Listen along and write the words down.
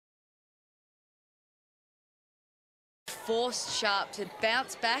forced Sharp to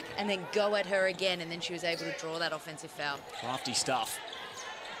bounce back and then go at her again, and then she was able to draw that offensive foul. Crafty stuff.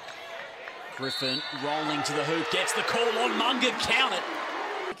 Griffin rolling to the hoop, gets the call on Munga, count it.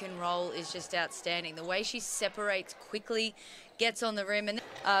 Pick and roll is just outstanding. The way she separates quickly, gets on the rim,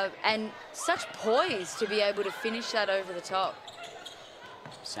 and such poise to be able to finish that over the top.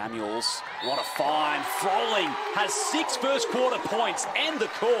 Samuels, what a find. Froling has 6 first quarter points and the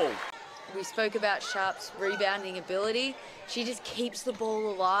call. We spoke about Sharp's rebounding ability. She just keeps the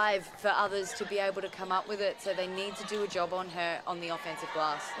ball alive for others to be able to come up with it, so they need to do a job on her on the offensive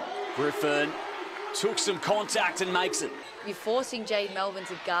glass. Griffin took some contact and makes it. You're forcing Jade Melbourne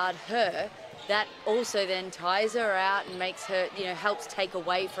to guard her. That also then tires her out and makes her, helps take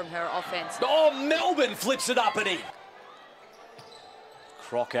away from her offense. Oh, Melbourne flips it up and in.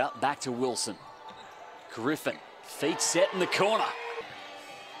 Crocker back to Wilson. Griffin, feet set in the corner.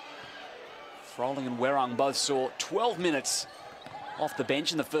 Froling and Werung both saw 12 minutes off the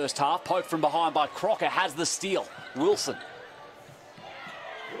bench in the first half. Poke from behind by Crocker has the steal. Wilson.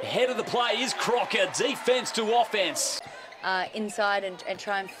 Head of the play is Crocker. Defense to offense. Inside and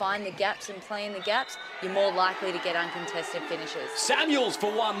try and find the gaps and play in the gaps, you're more likely to get uncontested finishes. Samuels for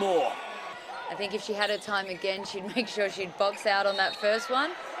one more. I think if she had her time again, she'd make sure she'd box out on that first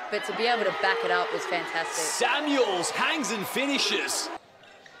one, but to be able to back it up was fantastic. Samuels hangs and finishes.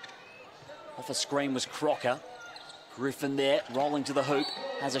 Off a screen was Crocker. Griffin there, rolling to the hoop,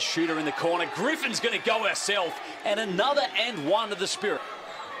 has a shooter in the corner. Griffin's going to go herself, and another and one to the Spirit.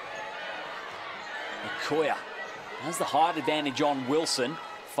 Okoye has the height advantage on Wilson,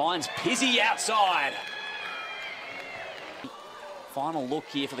 finds Pizzi outside. Final look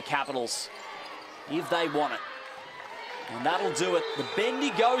here for the Capitals, if they want it. And that'll do it. The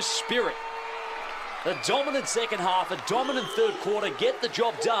Bendigo Spirit. A dominant second half, a dominant third quarter, get the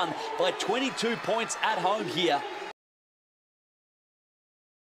job done by 22 points at home here